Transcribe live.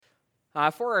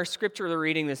For our scripture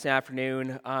reading this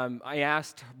afternoon, I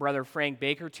asked Brother Frank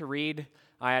Baker to read.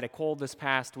 I had a cold this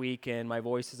past week and my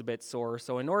voice is a bit sore.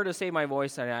 So in order to save my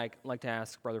voice, I'd like to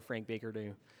ask Brother Frank Baker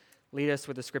to lead us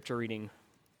with the scripture reading.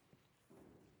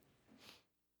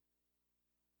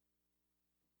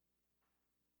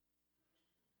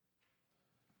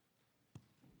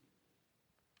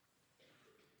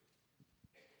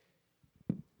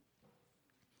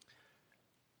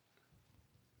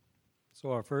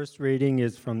 So our first reading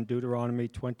is from Deuteronomy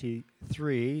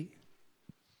 23,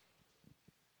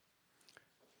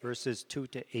 verses 2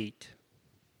 to 8.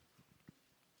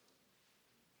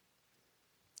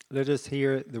 Let us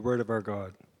hear the word of our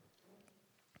God.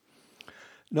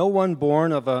 No one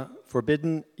born of a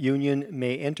forbidden union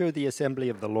may enter the assembly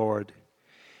of the Lord.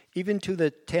 Even to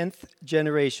the 10th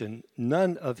generation,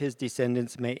 none of his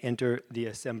descendants may enter the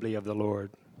assembly of the Lord.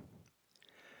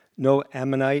 No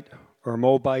Ammonite or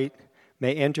Moabite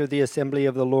may enter the assembly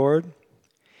of the Lord.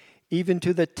 Even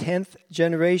to the 10th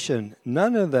generation,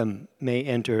 none of them may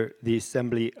enter the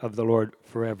assembly of the Lord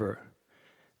forever,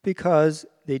 because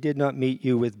they did not meet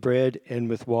you with bread and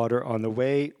with water on the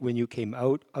way when you came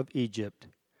out of Egypt,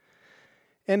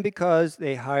 and because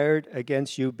they hired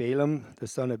against you Balaam, the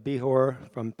son of Beor,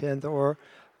 from Pethor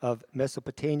of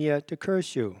Mesopotamia to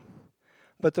curse you.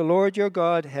 But the Lord your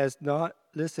God has not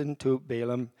listened to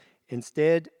Balaam.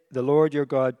 Instead, the Lord your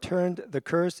God turned the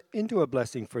curse into a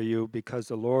blessing for you, because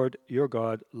the Lord your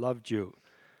God loved you.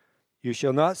 You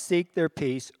shall not seek their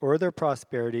peace or their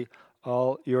prosperity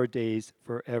all your days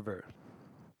forever.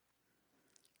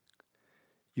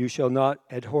 You shall not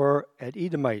abhor an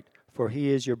Edomite, for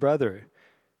he is your brother.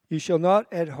 You shall not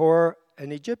abhor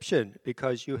an Egyptian,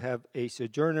 because you have a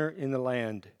sojourner in the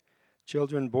land.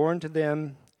 Children born to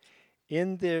them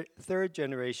in the 3rd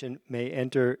generation may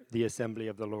enter the assembly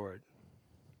of the Lord.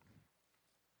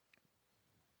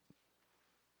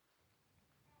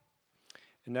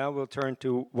 And now we'll turn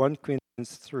to 1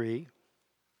 Corinthians 3.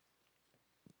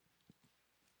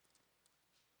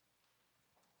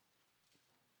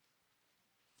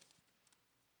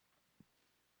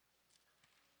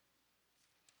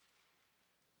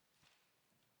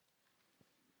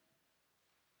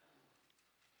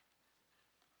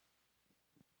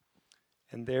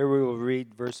 And there we will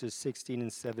read verses 16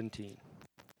 and 17.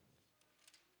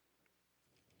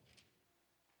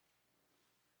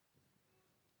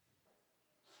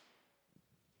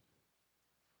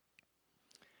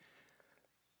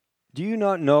 Do you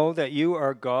not know that you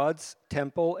are God's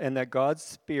temple and that God's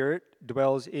Spirit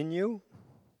dwells in you?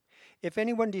 If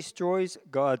anyone destroys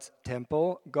God's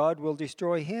temple, God will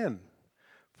destroy him.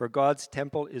 For God's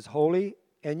temple is holy,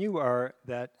 and you are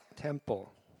that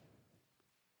temple.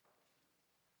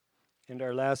 And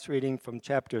our last reading from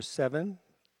chapter 7,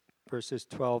 verses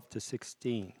 12 to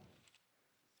 16.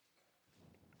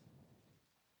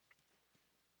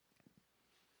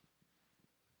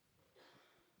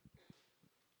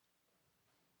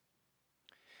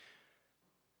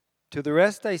 To the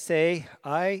rest I say,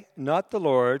 I, not the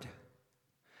Lord,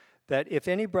 that if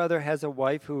any brother has a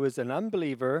wife who is an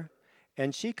unbeliever,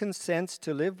 and she consents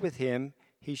to live with him,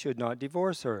 he should not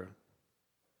divorce her.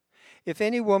 If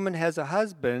any woman has a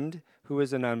husband who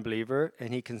is an unbeliever,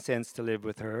 and he consents to live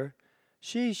with her,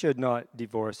 she should not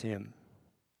divorce him.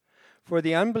 For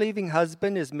the unbelieving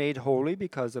husband is made holy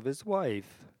because of his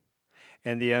wife,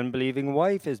 and the unbelieving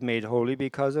wife is made holy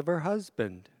because of her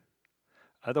husband.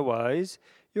 Otherwise,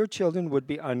 your children would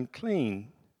be unclean,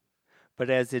 but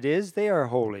as it is, they are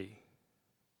holy.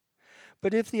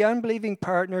 But if the unbelieving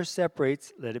partner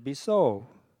separates, let it be so.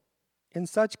 In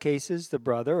such cases, the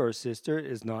brother or sister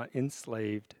is not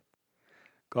enslaved.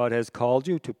 God has called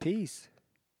you to peace.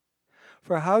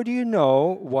 For how do you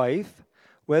know, wife,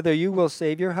 whether you will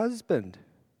save your husband?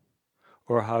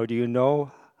 Or how do you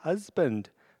know,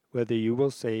 husband, whether you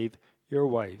will save your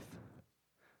wife?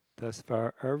 Thus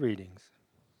far, our readings.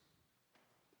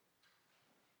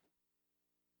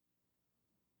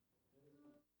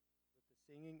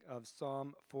 The singing of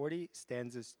Psalm 40,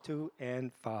 stanzas 2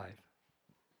 and 5.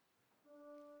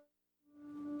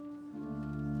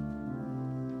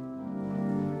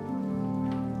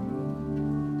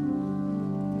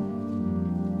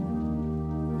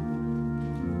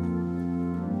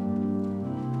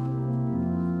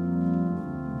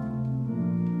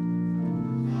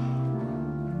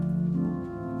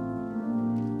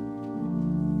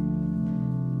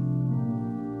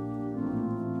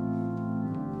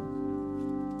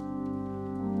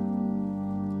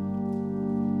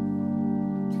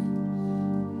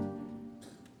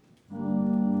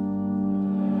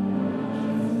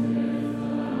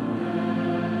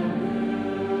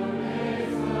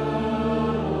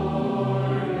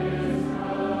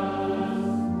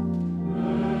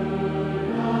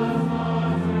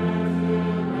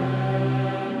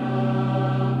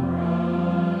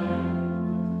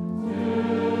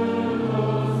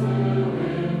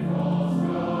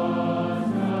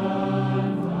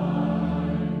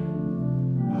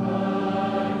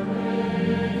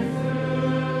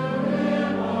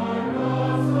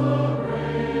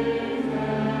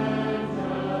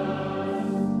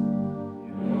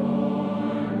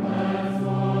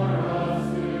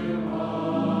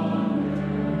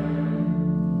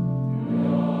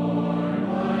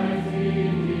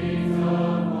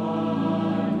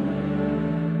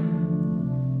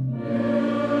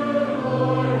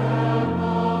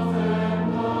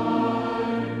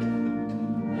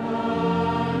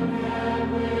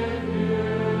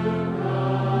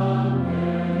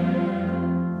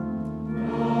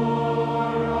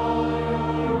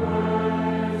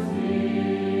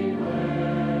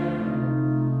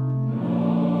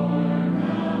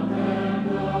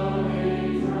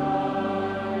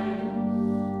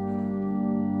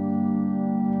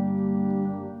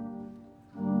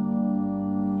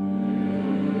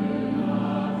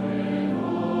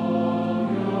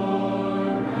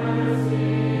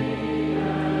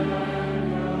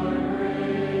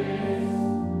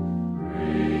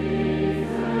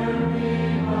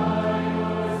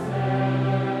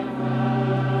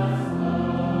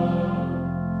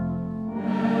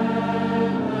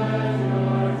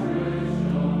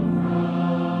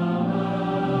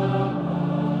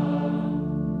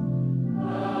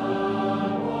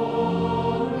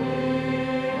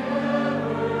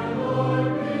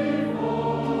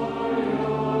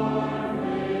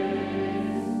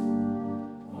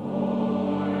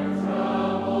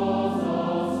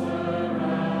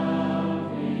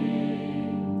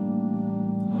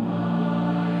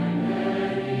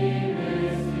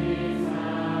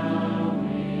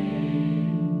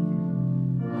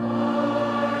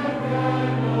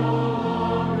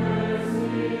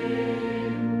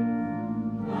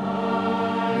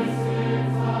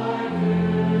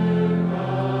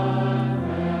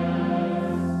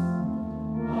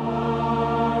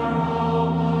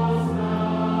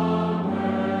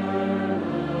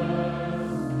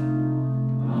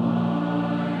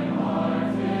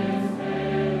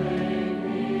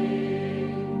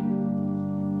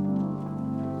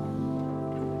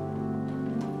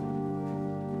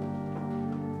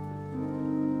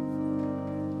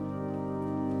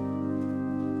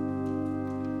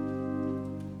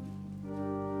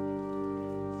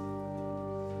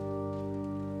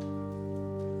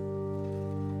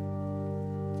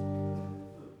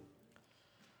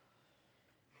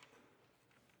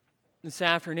 This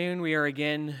afternoon, we are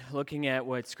again looking at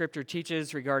what Scripture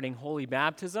teaches regarding holy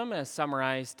baptism as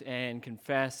summarized and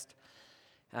confessed,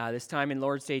 this time in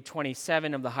Lord's Day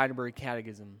 27 of the Heidelberg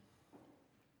Catechism.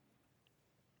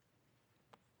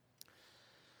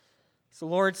 So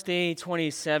Lord's Day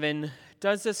 27,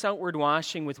 does this outward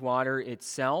washing with water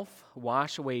itself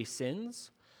wash away sins?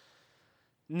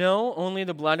 No, only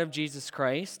the blood of Jesus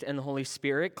Christ and the Holy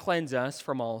Spirit cleanse us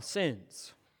from all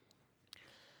sins.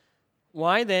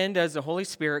 Why then does the Holy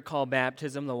Spirit call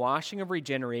baptism the washing of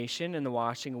regeneration and the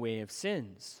washing away of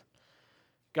sins?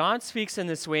 God speaks in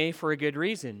this way for a good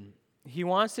reason. He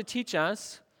wants to teach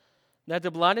us that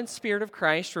the blood and Spirit of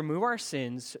Christ remove our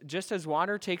sins just as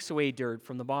water takes away dirt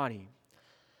from the body.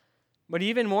 But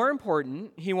even more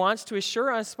important, he wants to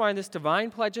assure us by this divine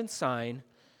pledge and sign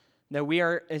that we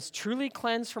are as truly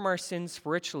cleansed from our sins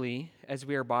spiritually as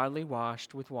we are bodily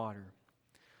washed with water.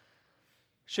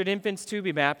 Should infants too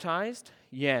be baptized?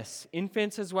 Yes,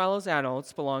 infants as well as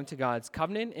adults belong to God's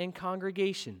covenant and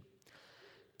congregation.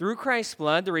 Through Christ's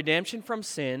blood, the redemption from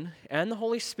sin, and the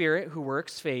Holy Spirit who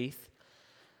works faith,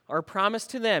 are promised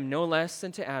to them no less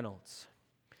than to adults.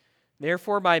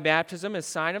 Therefore, by baptism as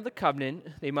sign of the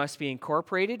covenant, they must be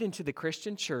incorporated into the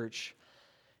Christian church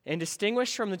and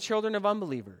distinguished from the children of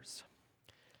unbelievers.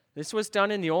 This was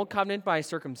done in the Old Covenant by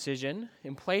circumcision,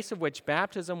 in place of which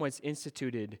baptism was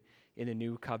instituted in the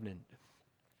New Covenant.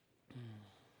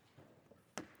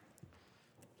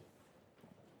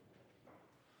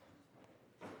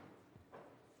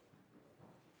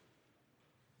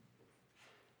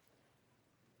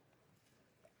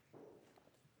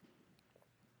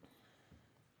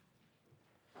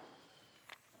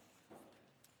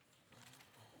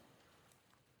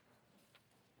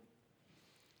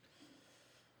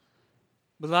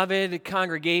 Beloved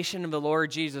congregation of the Lord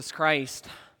Jesus Christ,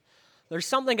 there's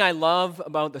something I love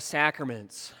about the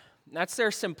sacraments. That's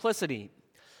their simplicity.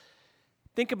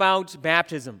 Think about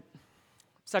baptism.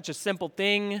 Such a simple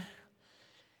thing.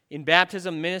 In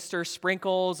baptism, minister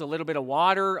sprinkles a little bit of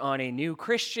water on a new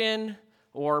Christian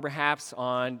or perhaps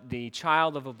on the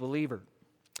child of a believer.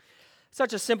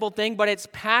 Such a simple thing, but it's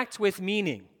packed with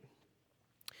meaning.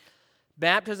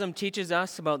 Baptism teaches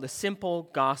us about the simple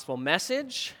gospel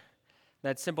message.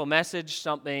 That simple message,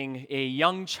 something a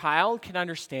young child can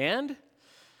understand.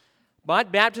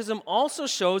 But baptism also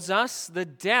shows us the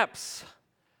depths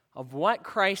of what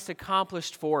Christ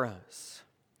accomplished for us.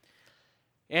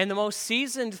 And the most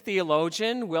seasoned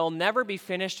theologian will never be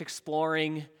finished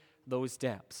exploring those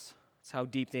depths. That's how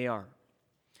deep they are.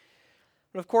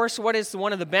 But of course, what is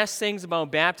one of the best things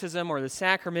about baptism or the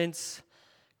sacraments?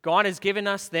 God has given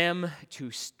us them to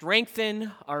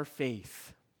strengthen our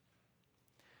faith.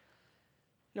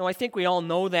 I think we all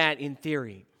know that in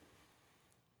theory.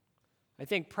 I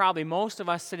think probably most of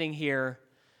us sitting here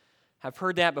have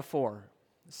heard that before.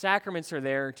 The sacraments are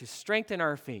there to strengthen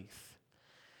our faith.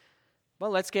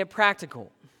 But let's get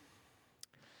practical.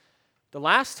 The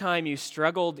last time you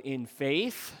struggled in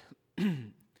faith,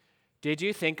 did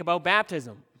you think about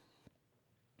baptism?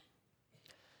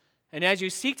 And as you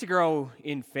seek to grow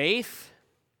in faith,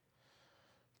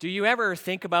 do you ever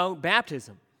think about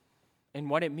baptism and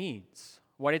what it means?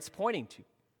 What it's pointing to?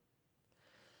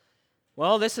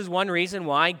 Well, this is one reason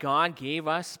why God gave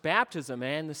us baptism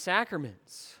and the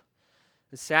sacraments.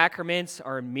 The sacraments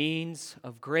are a means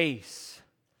of grace.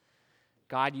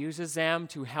 God uses them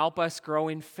to help us grow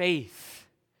in faith.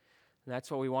 And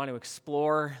that's what we want to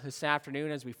explore this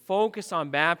afternoon as we focus on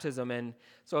baptism. And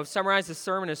so I've summarized the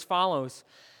sermon as follows.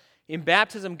 In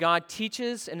baptism, God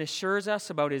teaches and assures us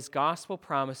about his gospel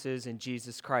promises in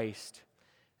Jesus Christ.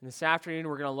 And this afternoon,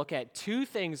 we're going to look at two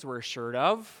things we're assured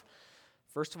of.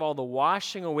 First of all, the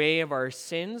washing away of our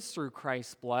sins through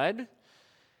Christ's blood.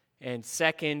 And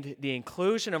second, the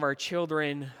inclusion of our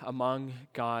children among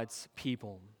God's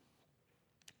people.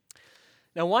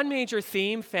 Now, one major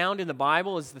theme found in the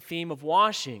Bible is the theme of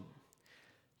washing.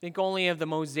 Think only of the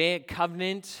Mosaic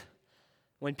covenant.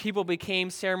 When people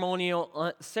became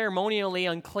ceremonially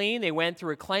unclean, they went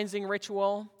through a cleansing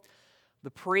ritual. The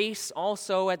priests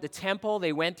also at the temple,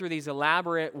 they went through these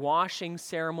elaborate washing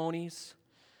ceremonies.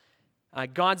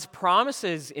 God's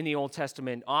promises in the Old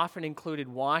Testament often included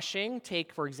washing.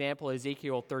 Take, for example,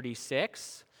 Ezekiel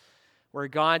 36, where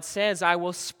God says, I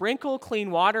will sprinkle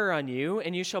clean water on you,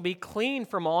 and you shall be clean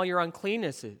from all your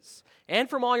uncleannesses, and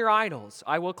from all your idols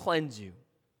I will cleanse you.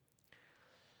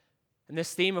 And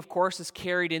this theme, of course, is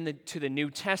carried into the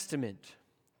New Testament.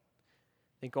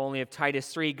 Think only of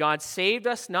Titus 3. God saved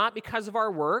us not because of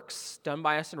our works done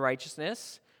by us in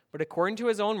righteousness, but according to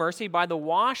his own mercy by the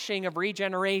washing of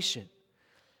regeneration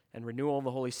and renewal of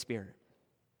the Holy Spirit.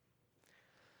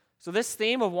 So this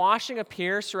theme of washing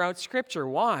appears throughout Scripture.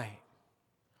 Why?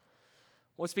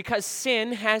 Well, it's because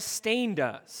sin has stained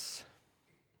us.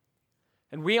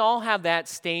 And we all have that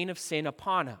stain of sin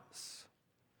upon us.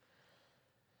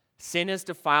 Sin has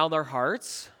defiled our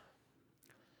hearts,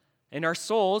 and our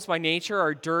souls by nature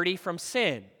are dirty from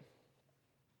sin.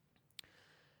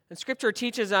 And Scripture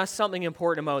teaches us something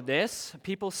important about this.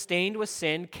 People stained with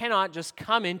sin cannot just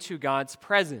come into God's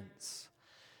presence.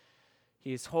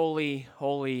 He is holy,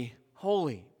 holy,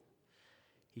 holy.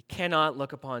 He cannot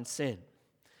look upon sin.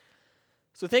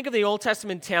 So think of the Old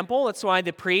Testament temple. That's why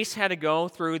the priests had to go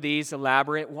through these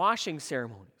elaborate washing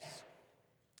ceremonies.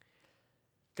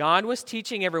 God was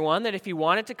teaching everyone that if you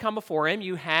wanted to come before him,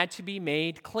 you had to be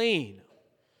made clean.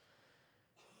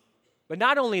 But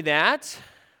not only that,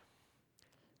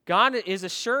 God is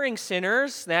assuring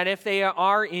sinners that if they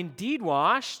are indeed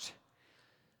washed,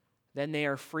 then they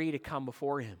are free to come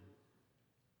before him.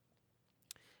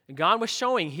 And God was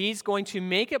showing he's going to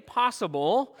make it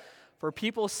possible for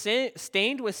people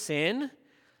stained with sin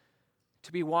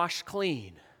to be washed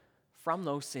clean from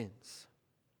those sins.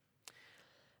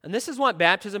 And this is what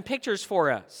baptism pictures for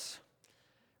us.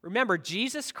 Remember,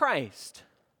 Jesus Christ,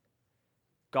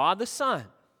 God the Son,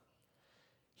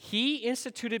 he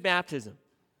instituted baptism.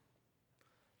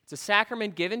 It's a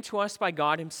sacrament given to us by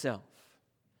God himself.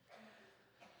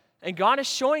 And God is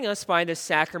showing us by this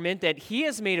sacrament that he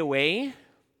has made a way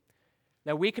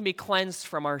that we can be cleansed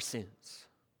from our sins.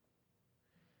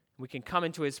 We can come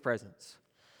into his presence.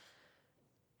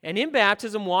 And in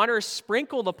baptism, water is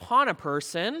sprinkled upon a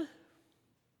person.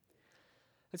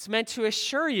 It's meant to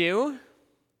assure you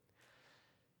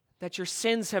that your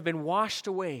sins have been washed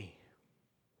away.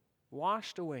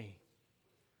 Washed away.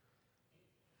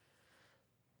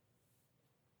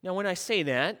 Now, when I say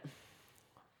that,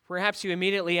 perhaps you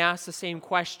immediately ask the same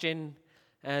question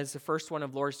as the first one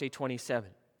of Lord's Day 27.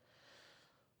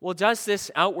 Well, does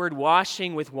this outward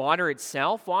washing with water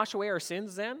itself wash away our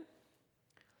sins then?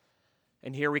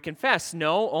 And here we confess,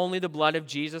 no, only the blood of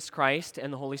Jesus Christ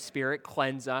and the Holy Spirit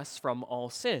cleanse us from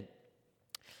all sin.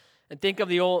 And think of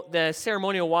the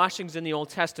ceremonial washings in the Old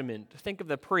Testament. Think of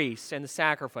the priests and the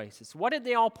sacrifices. What did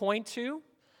they all point to?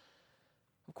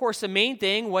 Of course, the main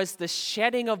thing was the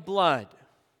shedding of blood.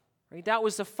 Right? That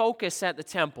was the focus at the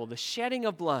temple, the shedding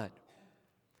of blood.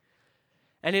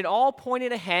 And it all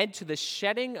pointed ahead to the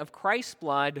shedding of Christ's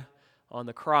blood on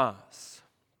the cross.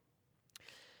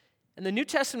 And the New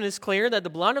Testament is clear that the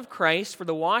blood of Christ for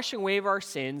the washing away of our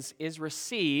sins is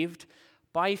received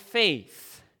by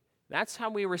faith. That's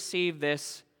how we receive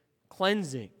this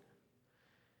cleansing.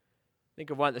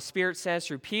 Think of what the Spirit says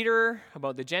through Peter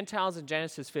about the Gentiles in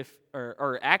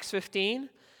Acts 15.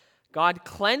 God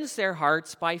cleansed their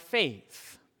hearts by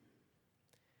faith.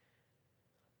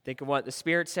 Think of what the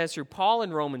Spirit says through Paul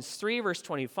in Romans 3, verse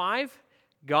 25.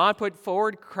 God put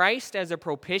forward Christ as a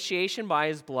propitiation by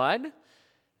his blood.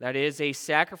 That is, a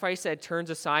sacrifice that turns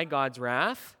aside God's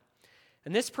wrath.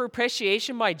 And this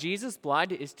propitiation by Jesus'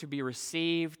 blood is to be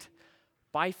received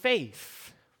by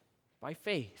faith. By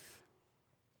faith.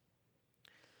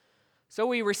 So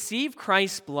we receive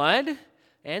Christ's blood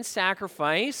and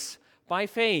sacrifice by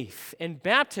faith. And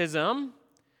baptism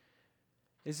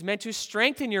is meant to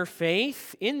strengthen your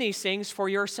faith in these things for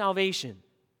your salvation.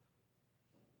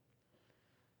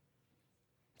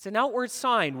 It's an outward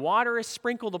sign. Water is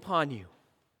sprinkled upon you.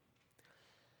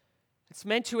 It's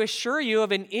meant to assure you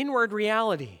of an inward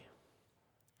reality.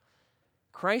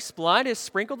 Christ's blood is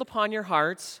sprinkled upon your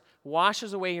hearts,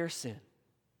 washes away your sin.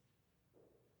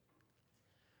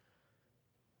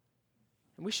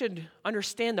 And we should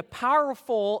understand the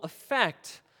powerful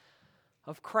effect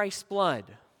of Christ's blood.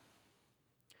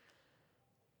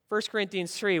 1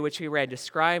 Corinthians 3, which we read,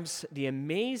 describes the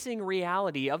amazing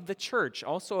reality of the church,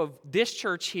 also of this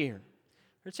church here.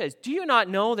 It says, "Do you not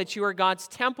know that you are God's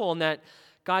temple and that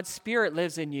God's Spirit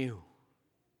lives in you?"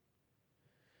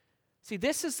 See,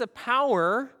 this is the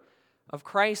power of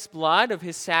Christ's blood, of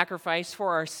his sacrifice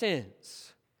for our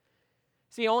sins.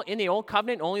 See, in the Old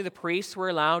Covenant, only the priests were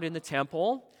allowed in the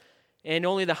temple, and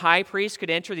only the high priest could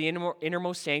enter the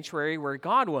innermost sanctuary where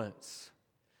God was,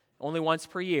 only once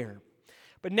per year.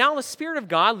 But now the Spirit of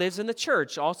God lives in the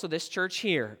church, also this church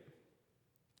here.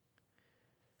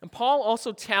 And Paul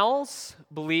also tells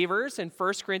believers in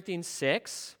 1 Corinthians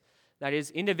 6, that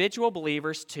is, individual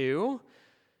believers too,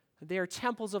 that they are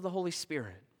temples of the Holy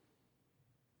Spirit.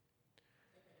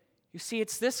 You see,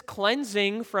 it's this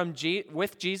cleansing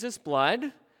with Jesus'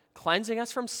 blood, cleansing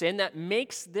us from sin, that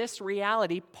makes this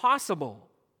reality possible.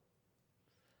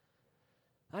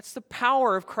 That's the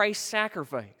power of Christ's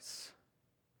sacrifice.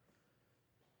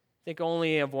 Think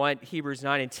only of what Hebrews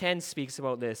 9 and 10 speaks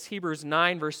about this. Hebrews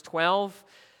 9, verse 12,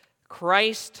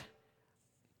 Christ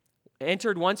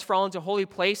entered once for all into holy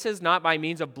places, not by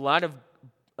means of blood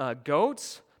of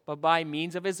goats, but by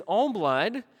means of his own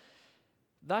blood,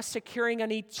 thus securing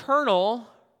an eternal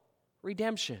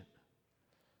redemption.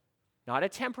 Not a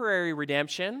temporary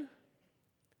redemption,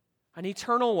 an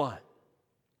eternal one.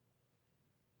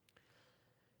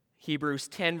 Hebrews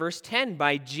 10, verse 10,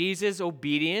 by Jesus'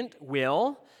 obedient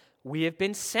will, we have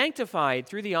been sanctified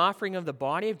through the offering of the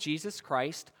body of Jesus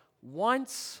Christ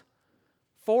once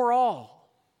for all.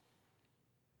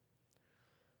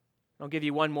 I'll give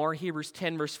you one more, Hebrews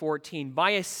 10, verse 14.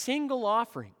 By a single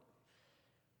offering,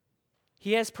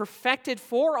 he has perfected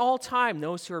for all time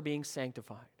those who are being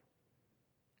sanctified.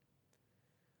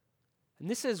 And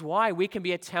this is why we can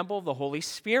be a temple of the Holy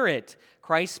Spirit.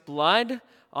 Christ's blood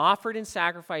offered in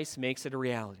sacrifice makes it a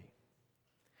reality.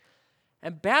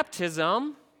 And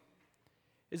baptism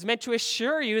is meant to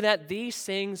assure you that these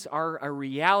things are a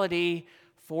reality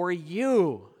for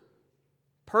you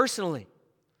personally.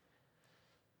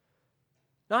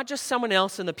 Not just someone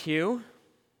else in the pew.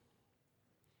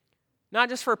 Not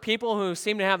just for people who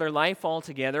seem to have their life all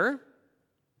together.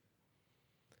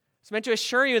 It's meant to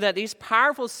assure you that these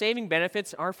powerful saving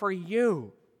benefits are for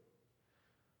you,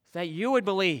 so that you would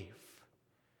believe,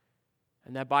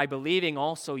 and that by believing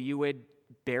also you would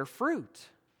bear fruit.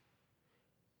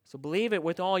 So believe it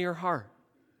with all your heart.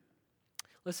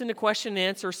 Listen to question and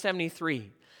answer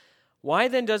 73. Why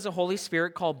then does the Holy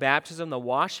Spirit call baptism the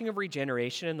washing of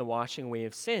regeneration and the washing away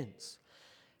of sins?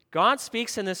 God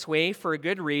speaks in this way for a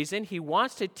good reason. He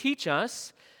wants to teach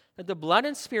us that the blood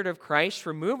and Spirit of Christ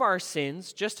remove our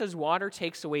sins just as water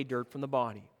takes away dirt from the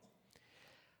body.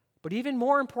 But even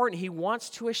more important, he wants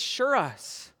to assure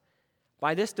us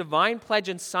by this divine pledge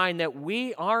and sign that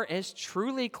we are as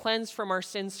truly cleansed from our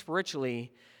sins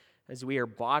spiritually as we are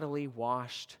bodily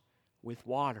washed with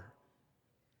water.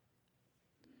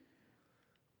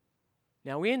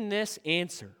 Now, in this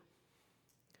answer,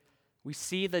 we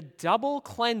see the double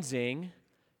cleansing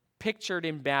pictured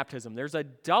in baptism. There's a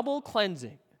double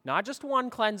cleansing, not just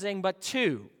one cleansing, but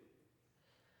two.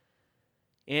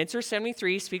 Answer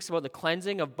 73 speaks about the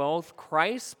cleansing of both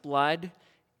Christ's blood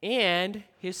and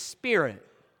his Spirit.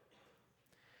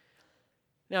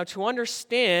 Now, to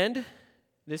understand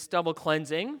this double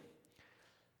cleansing,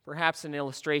 perhaps an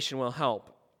illustration will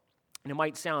help. And it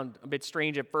might sound a bit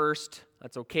strange at first.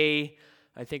 That's okay.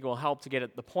 I think it will help to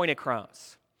get the point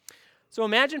across. So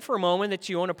imagine for a moment that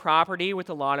you own a property with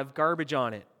a lot of garbage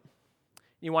on it.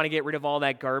 You want to get rid of all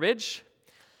that garbage.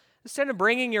 Instead of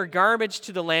bringing your garbage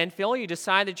to the landfill, you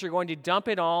decide that you're going to dump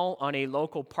it all on a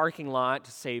local parking lot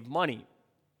to save money.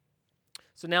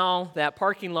 So now that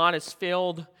parking lot is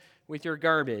filled with your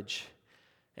garbage.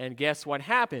 And guess what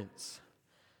happens?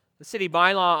 The city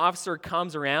bylaw officer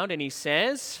comes around and he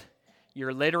says,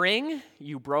 "You're littering,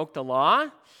 you broke the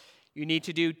law. You need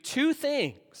to do two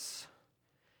things.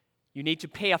 You need to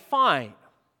pay a fine.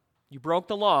 You broke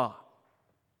the law.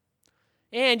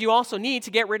 And you also need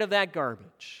to get rid of that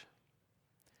garbage."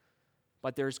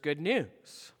 But there's good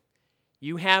news.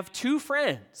 You have two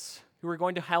friends who are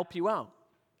going to help you out.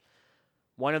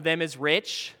 One of them is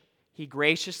rich. He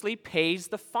graciously pays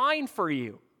the fine for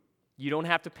you. You don't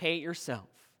have to pay it yourself.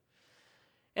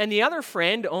 And the other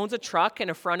friend owns a truck and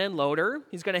a front-end loader.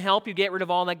 He's going to help you get rid of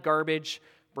all that garbage,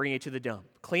 bring it to the dump,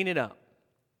 clean it up.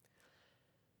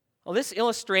 Well, this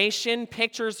illustration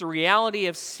pictures the reality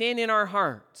of sin in our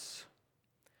hearts.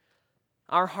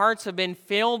 Our hearts have been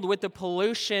filled with the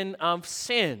pollution of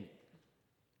sin.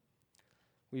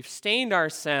 We've stained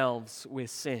ourselves with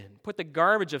sin, put the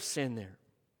garbage of sin there.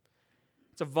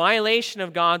 It's a violation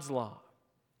of God's law.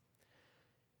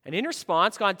 And in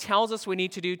response, God tells us we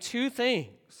need to do two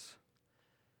things.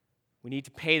 We need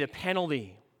to pay the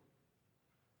penalty.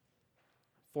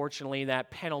 Fortunately,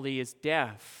 that penalty is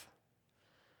death.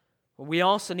 But we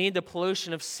also need the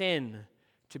pollution of sin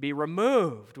to be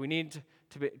removed. We need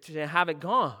to have it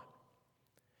gone.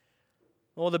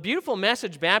 Well, the beautiful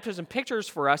message baptism pictures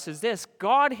for us is this: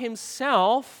 God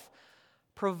himself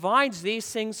provides these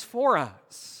things for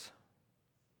us.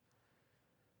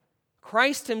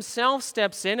 Christ himself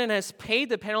steps in and has paid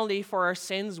the penalty for our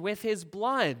sins with his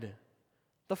blood.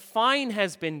 The fine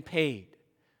has been paid.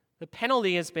 The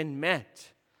penalty has been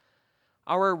met.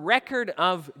 Our record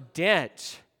of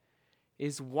debt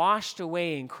is washed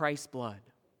away in Christ's blood.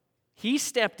 He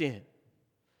stepped in.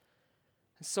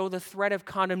 So the threat of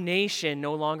condemnation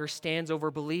no longer stands over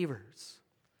believers.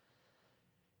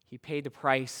 He paid the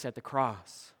price at the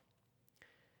cross.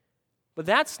 But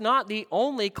that's not the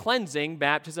only cleansing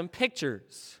baptism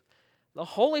pictures. the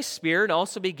Holy Spirit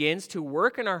also begins to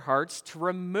work in our hearts to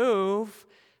remove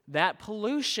that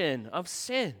pollution of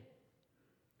sin.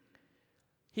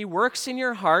 He works in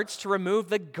your hearts to remove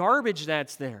the garbage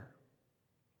that's there.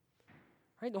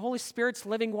 Right? The Holy Spirit's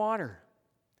living water.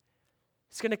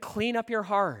 It's going to clean up your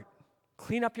heart,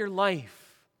 clean up your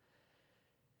life.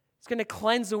 It's going to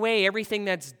cleanse away everything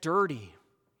that's dirty,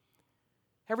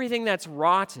 everything that's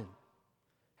rotten,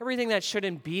 everything that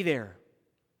shouldn't be there.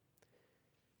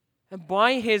 And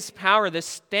by His power, the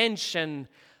stench and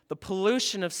the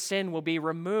pollution of sin will be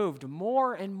removed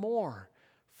more and more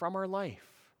from our life.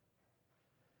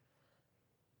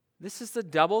 This is the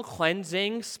double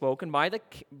cleansing spoken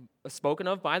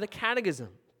of by the Catechism.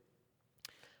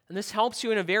 And this helps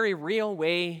you in a very real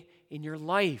way in your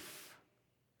life.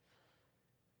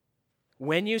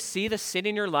 When you see the sin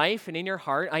in your life and in your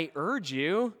heart, I urge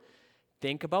you,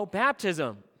 think about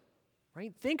baptism.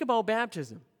 Right? Think about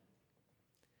baptism.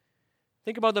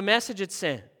 Think about the message it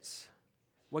sends,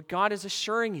 what God is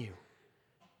assuring you,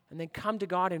 and then come to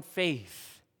God in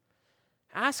faith.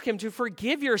 Ask Him to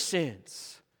forgive your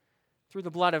sins through the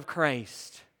blood of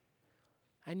Christ.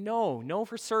 And know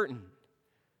for certain,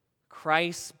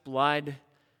 Christ's blood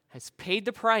has paid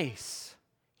the price.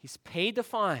 He's paid the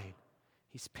fine.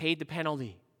 He's paid the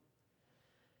penalty.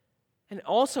 And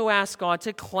also ask God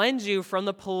to cleanse you from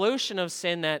the pollution of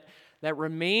sin that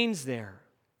remains there.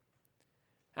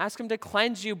 Ask Him to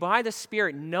cleanse you by the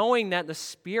Spirit, knowing that the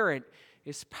Spirit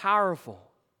is powerful.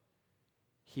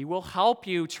 He will help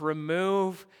you to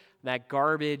remove that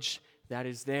garbage that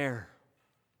is there.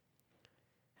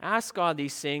 Ask God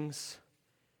these things,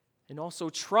 and also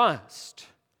trust.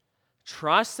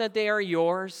 Trust that they are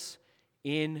yours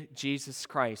in Jesus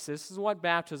Christ. This is what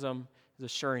baptism is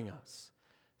assuring us.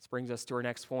 This brings us to our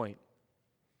next point.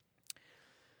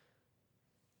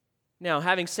 Now,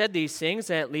 having said these things,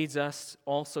 that leads us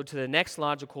also to the next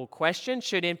logical question: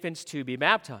 should infants too be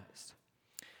baptized?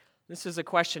 This is a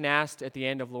question asked at the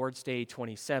end of Lord's Day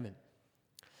 27.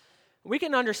 We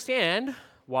can understand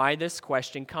why this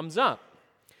question comes up.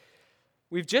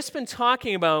 We've just been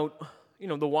talking about,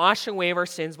 the washing away of our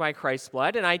sins by Christ's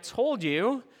blood, and I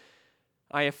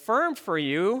affirmed for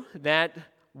you that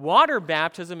water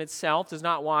baptism itself does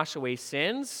not wash away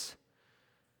sins.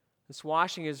 This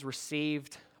washing is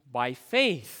received by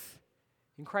faith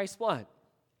in Christ's blood.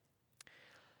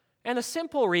 And the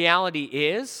simple reality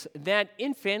is that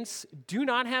infants do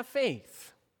not have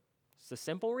faith. It's a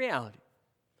simple reality.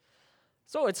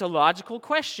 So it's a logical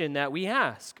question that we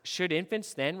ask: should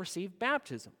infants then receive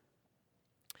baptism?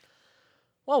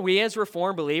 Well, we as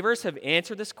Reformed believers have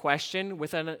answered this question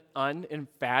with an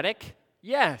emphatic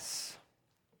yes.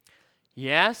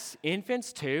 Yes,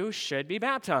 infants too should be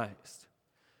baptized.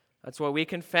 That's what we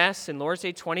confess in Lord's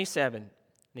Day 27. And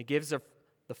it gives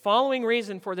the following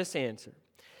reason for this answer.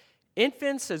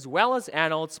 Infants as well as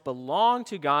adults belong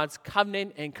to God's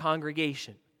covenant and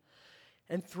congregation.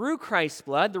 And through Christ's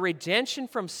blood, the redemption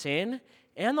from sin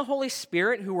and the Holy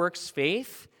Spirit who works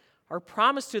faith are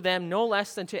promised to them no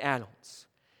less than to adults.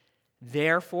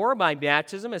 Therefore, by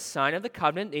baptism, as sign of the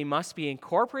covenant, they must be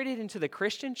incorporated into the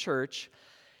Christian church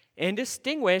and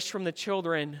distinguished from the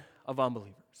children of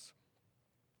unbelievers.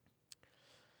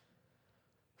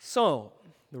 So,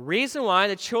 the reason why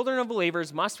the children of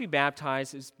believers must be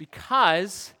baptized is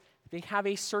because they have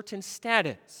a certain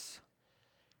status,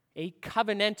 a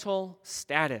covenantal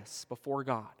status before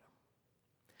God.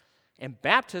 And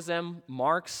baptism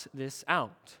marks this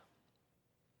out.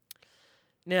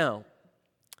 Now,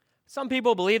 some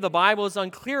people believe the Bible is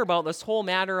unclear about this whole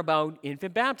matter about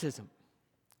infant baptism.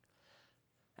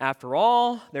 After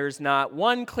all, there's not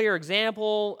one clear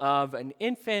example of an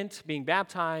infant being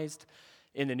baptized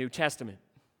in the New Testament.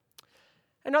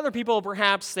 And other people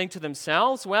perhaps think to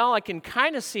themselves, well, I can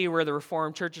kind of see where the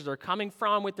Reformed churches are coming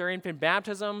from with their infant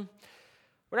baptism,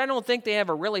 but I don't think they have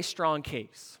a really strong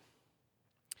case.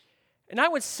 And I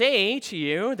would say to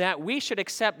you that we should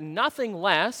accept nothing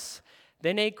less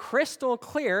than a crystal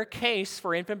clear case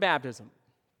for infant baptism.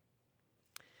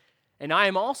 And I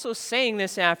am also saying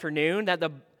this afternoon that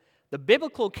the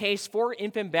biblical case for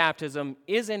infant baptism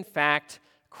is in fact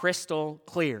crystal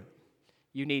clear.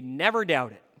 You need never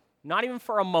doubt it, not even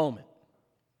for a moment.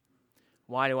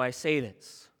 Why do I say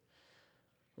this?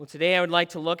 Well, today I would like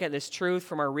to look at this truth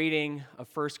from our reading of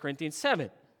 1 Corinthians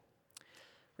 7.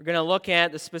 We're going to look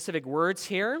at the specific words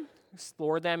here,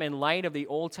 explore them in light of the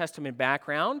Old Testament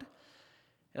background.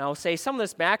 And I'll say some of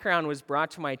this background was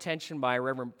brought to my attention by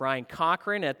Reverend Brian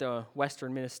Cochran at the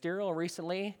Western Ministerial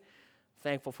recently.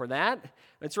 Thankful for that.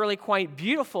 It's really quite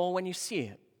beautiful when you see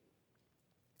it.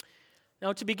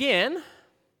 Now, to begin,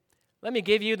 let me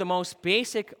give you the most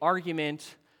basic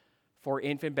argument for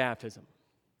infant baptism.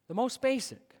 The most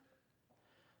basic.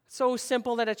 So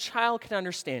simple that a child can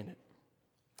understand it.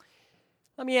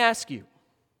 Let me ask you,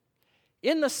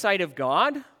 in the sight of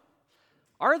God,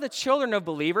 are the children of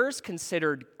believers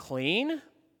considered clean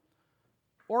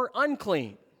or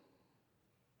unclean?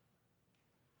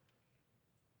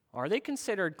 Are they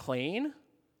considered clean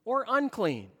or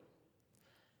unclean?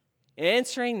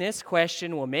 Answering this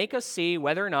question will make us see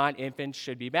whether or not infants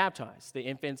should be baptized, the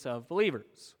infants of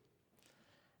believers.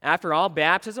 After all,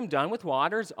 baptism done with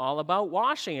water is all about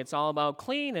washing. It's all about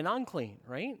clean and unclean,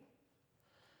 right?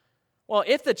 Well,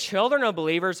 if the children of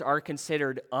believers are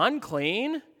considered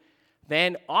unclean,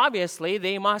 then obviously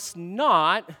they must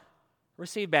not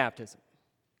receive baptism.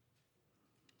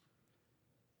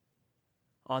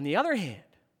 On the other hand,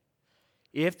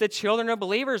 if the children of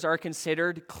believers are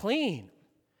considered clean,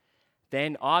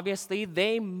 then obviously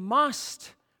they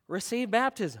must receive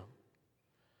baptism.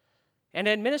 And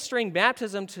administering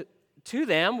baptism to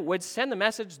them would send the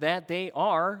message that they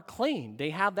are clean. They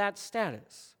have that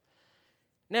status.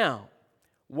 Now,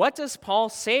 what does Paul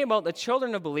say about the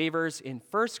children of believers in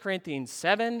 1 Corinthians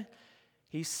 7?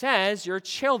 He says, your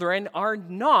children are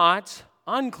not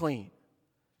unclean,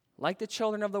 like the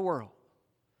children of the world.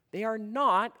 They are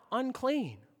not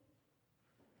unclean.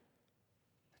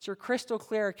 It's your crystal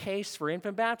clear case for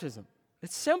infant baptism.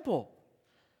 It's simple.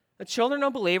 The children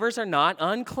of believers are not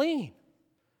unclean.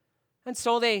 And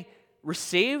so they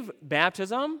receive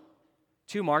baptism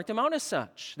to mark them out as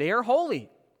such. They are holy.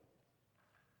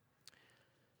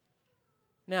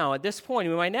 Now, at this point,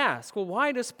 we might ask, well,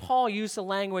 why does Paul use the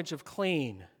language of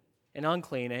clean and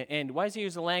unclean? And why does he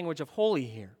use the language of holy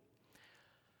here?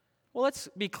 Well, let's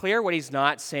be clear what he's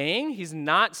not saying. He's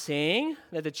not saying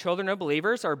that the children of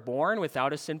believers are born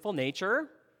without a sinful nature.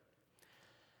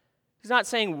 He's not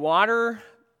saying water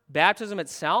baptism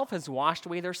itself has washed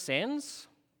away their sins.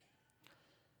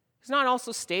 He's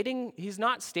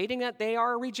not stating that they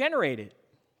are regenerated.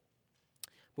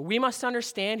 But we must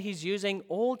understand he's using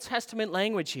Old Testament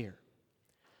language here.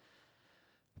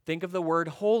 Think of the word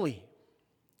holy.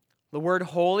 The word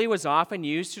holy was often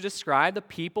used to describe the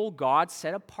people God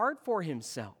set apart for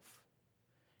himself.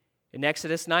 In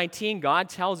Exodus 19, God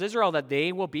tells Israel that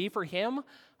they will be for him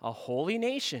a holy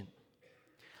nation.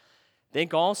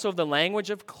 Think also of the language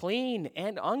of clean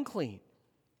and unclean.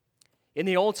 In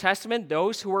the Old Testament,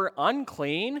 those who were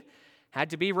unclean had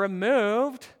to be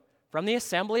removed from the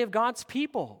assembly of God's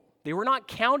people. They were not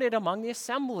counted among the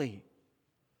assembly.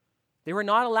 They were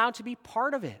not allowed to be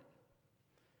part of it.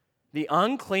 The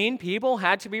unclean people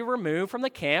had to be removed from the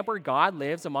camp where God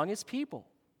lives among his people.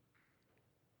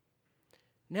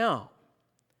 Now,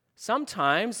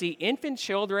 sometimes the infant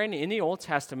children in the Old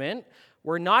Testament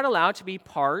were not allowed to be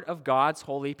part of God's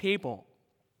holy people.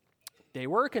 They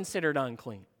were considered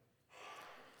unclean.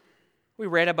 We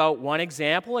read about one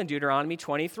example in Deuteronomy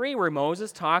 23 where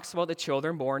Moses talks about the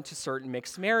children born to certain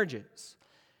mixed marriages.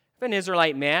 If an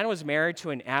Israelite man was married to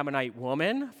an Ammonite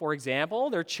woman, for example,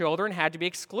 their children had to be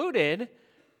excluded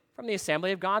from the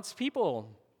assembly of God's people.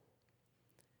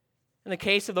 In the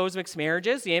case of those mixed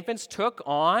marriages, the infants took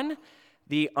on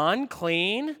the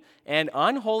unclean and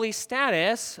unholy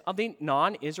status of the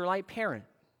non-Israelite parent.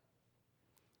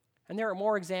 And there are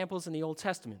more examples in the Old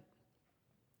Testament.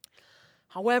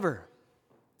 However,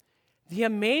 the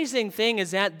amazing thing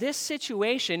is that this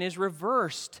situation is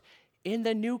reversed in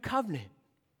the new covenant.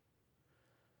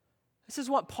 This is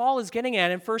what Paul is getting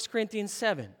at in 1 Corinthians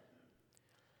 7.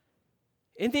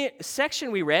 In the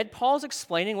section we read, Paul's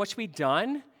explaining what should be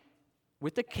done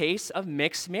with the case of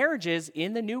mixed marriages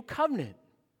in the new covenant.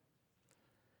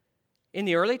 In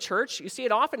the early church, you see,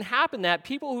 it often happened that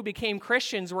people who became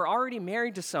Christians were already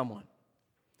married to someone.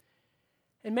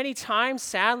 And many times,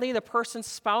 sadly, the person's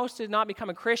spouse did not become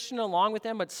a Christian along with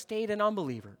them, but stayed an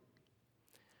unbeliever.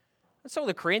 And so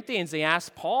the Corinthians, they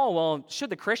asked Paul, well, should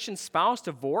the Christian spouse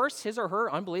divorce his or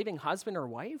her unbelieving husband or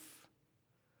wife?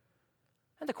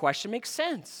 And the question makes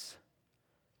sense.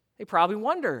 They probably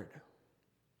wondered,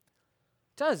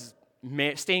 does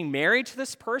staying married to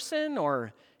this person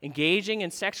or engaging in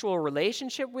sexual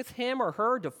relationship with him or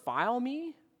her defile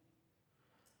me?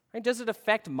 Right? Does it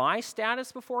affect my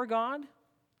status before God?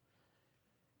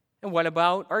 And what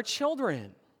about our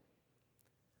children?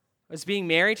 Does being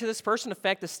married to this person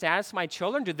affect the status of my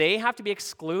children? Do they have to be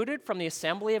excluded from the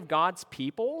assembly of God's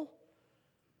people?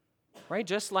 Right?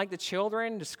 Just like the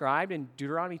children described in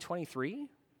Deuteronomy 23? You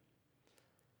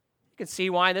can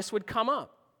see why this would come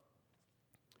up.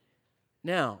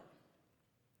 Now,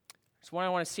 I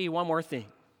want to see one more thing.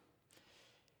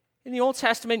 In the Old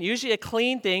Testament, usually a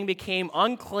clean thing became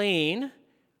unclean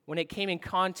when it came in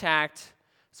contact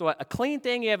So a clean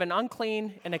thing, you have an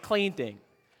unclean and a clean thing.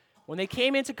 When they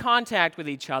came into contact with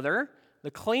each other,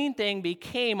 the clean thing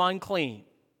became unclean.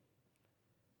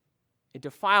 It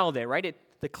defiled it, right?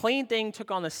 The clean thing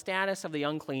took on the status of the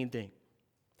unclean thing.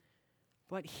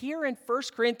 But here in 1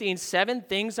 Corinthians 7,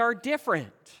 things are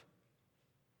different.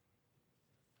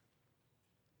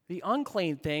 The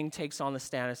unclean thing takes on the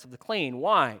status of the clean.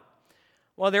 Why?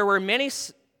 Well, there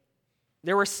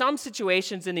were some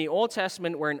situations in the Old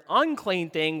Testament where an unclean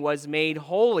thing was made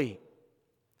holy.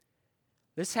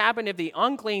 This happened if the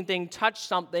unclean thing touched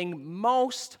something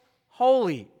most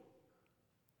holy.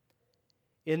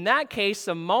 In that case,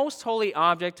 the most holy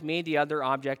object made the other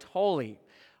object holy.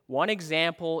 One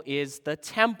example is the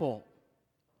temple.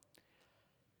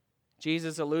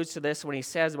 Jesus alludes to this when he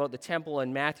says about the temple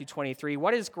in Matthew 23,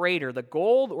 what is greater, the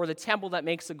gold or the temple that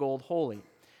makes the gold holy?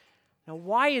 Now,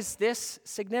 why is this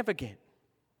significant?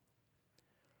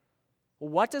 Well,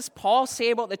 what does Paul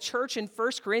say about the church in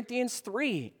 1 Corinthians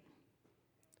 3?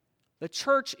 The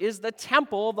church is the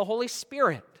temple of the Holy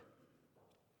Spirit.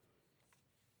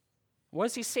 What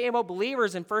does he say about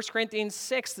believers in 1 Corinthians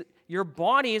 6? Your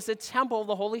body is the temple of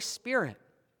the Holy Spirit.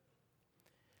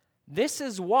 This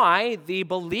is why the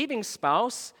believing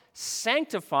spouse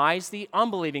sanctifies the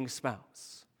unbelieving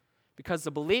spouse, because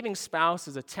the believing spouse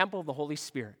is a temple of the Holy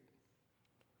Spirit.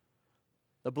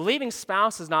 The believing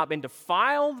spouse has not been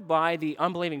defiled by the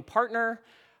unbelieving partner,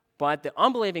 but the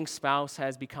unbelieving spouse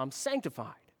has become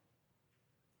sanctified.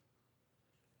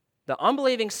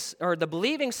 The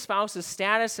believing spouse's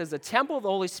status as a temple of the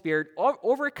Holy Spirit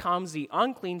overcomes the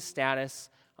unclean status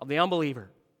of the unbeliever.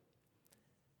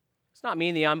 It does not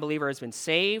mean the unbeliever has been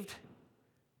saved.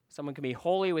 Someone can be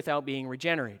holy without being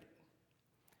regenerated.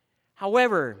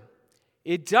 However,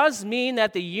 it does mean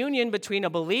that the union between a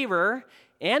believer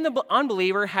and the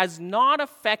unbeliever has not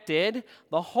affected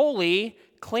the holy,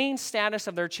 clean status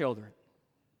of their children.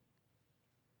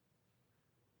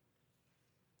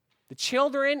 The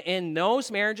children in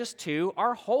those marriages too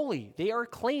are holy. They are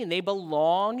clean. They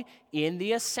belong in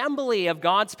the assembly of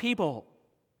God's people.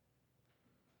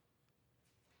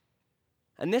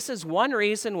 And this is one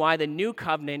reason why the new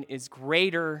covenant is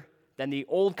greater than the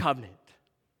old covenant.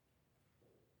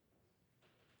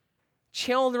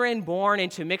 Children born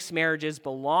into mixed marriages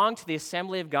belong to the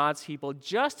assembly of God's people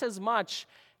just as much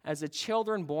as the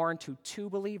children born to two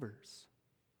believers.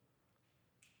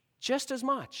 Just as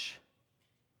much.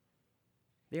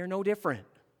 They are no different.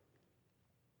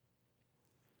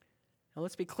 Now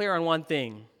let's be clear on one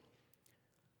thing.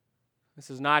 This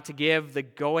is not to give the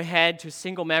go-ahead to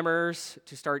single members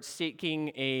to start seeking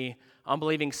an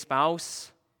unbelieving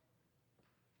spouse.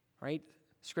 Right?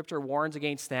 Scripture warns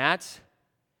against that.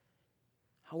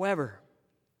 However,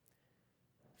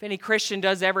 if any Christian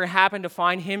does ever happen to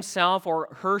find himself or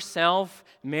herself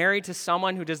married to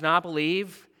someone who does not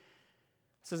believe,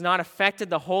 this has not affected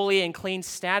the holy and clean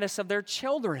status of their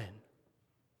children.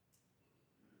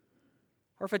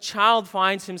 Or if a child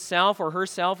finds himself or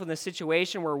herself in the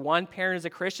situation where one parent is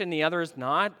a Christian and the other is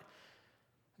not,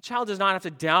 the child does not have to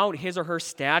doubt his or her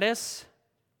status.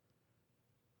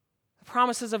 The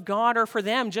promises of God are for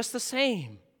them just the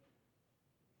same.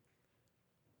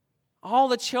 All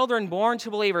the children born to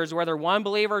believers, whether one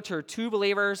believer or two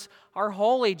believers, are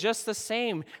holy just the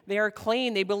same. They are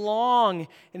clean. They belong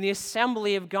in the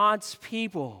assembly of God's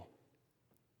people.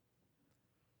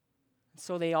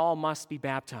 So they all must be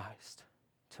baptized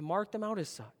to mark them out as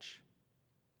such.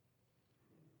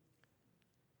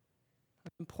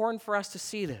 It's important for us to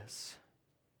see this.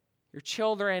 Your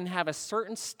children have a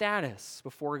certain status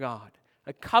before God,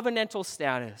 a covenantal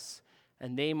status,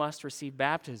 and they must receive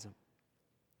baptism.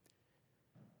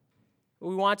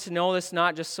 We want to know this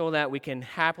not just so that we can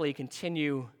happily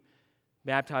continue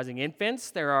baptizing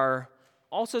infants. There are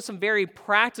also some very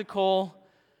practical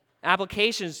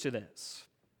applications to this.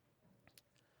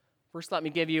 First, let me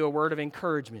give you a word of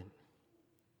encouragement.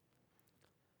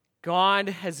 God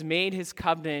has made his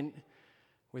covenant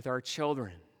with our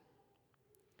children.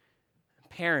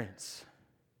 Parents,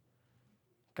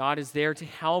 God is there to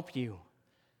help you,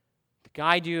 to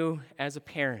guide you as a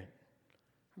parent.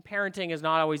 Parenting is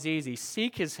not always easy.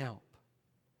 Seek his help.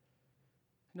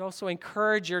 And also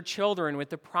encourage your children with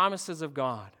the promises of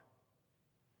God.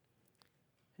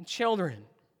 And children,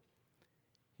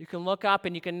 you can look up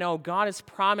and you can know God has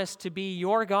promised to be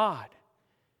your God.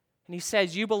 And he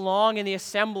says, you belong in the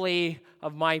assembly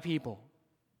of my people.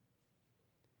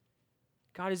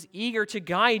 God is eager to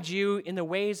guide you in the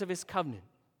ways of his covenant.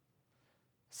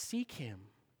 Seek him.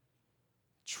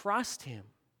 Trust him.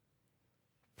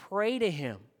 Pray to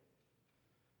him.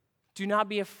 Do not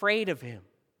be afraid of him.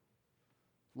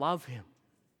 Love him.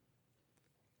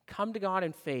 come to God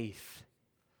in faith.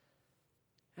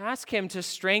 Ask Him to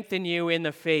strengthen you in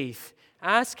the faith.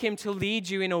 Ask Him to lead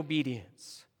you in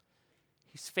obedience.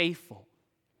 He's faithful.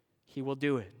 He will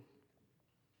do it.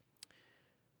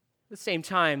 At the same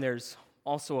time, there's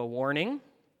also a warning.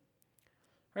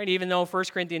 Right? Even though 1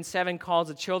 Corinthians 7 calls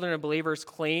the children of believers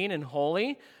clean and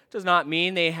holy, does not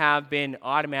mean they have been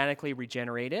automatically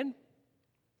regenerated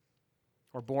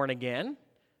or born again.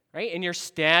 Right? And your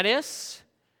status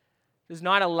does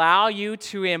not allow you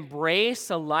to embrace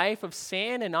a life of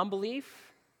sin and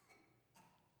unbelief.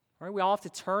 Right? We all have to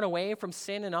turn away from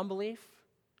sin and unbelief.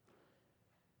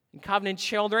 And covenant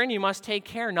children, you must take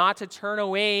care not to turn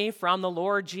away from the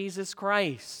Lord Jesus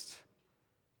Christ.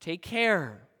 Take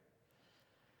care.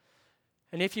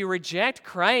 And if you reject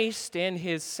Christ and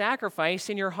His sacrifice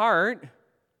in your heart,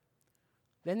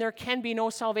 then there can be no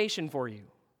salvation for you.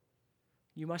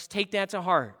 You must take that to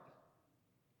heart.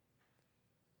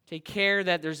 Take care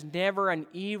that there's never an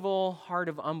evil heart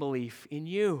of unbelief in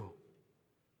you.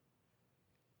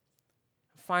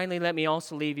 Finally, let me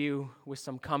also leave you with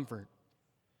some comfort.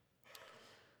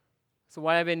 So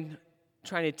what I've been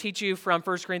trying to teach you from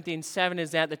 1 Corinthians 7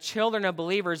 is that the children of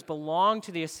believers belong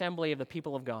to the assembly of the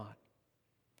people of God.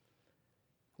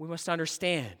 We must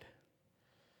understand,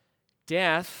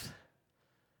 death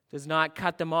does not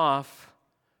cut them off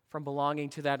from belonging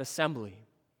to that assembly.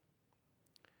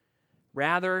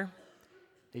 Rather,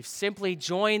 they've simply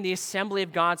joined the assembly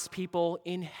of God's people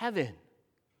in heaven.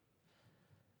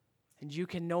 And you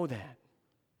can know that.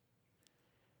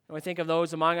 And I think of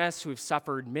those among us who have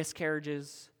suffered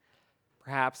miscarriages,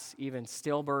 perhaps even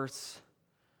stillbirths,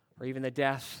 or even the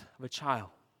death of a child.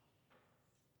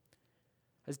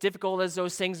 As difficult as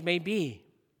those things may be,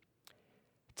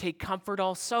 take comfort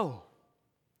also.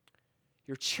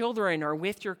 Your children are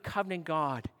with your covenant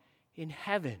God in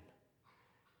heaven.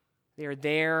 They are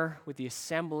there with the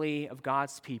assembly of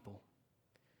God's people.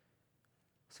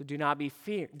 So do not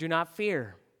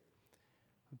fear.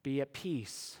 Be at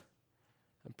peace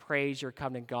and praise your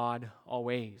covenant God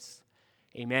always.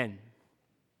 Amen.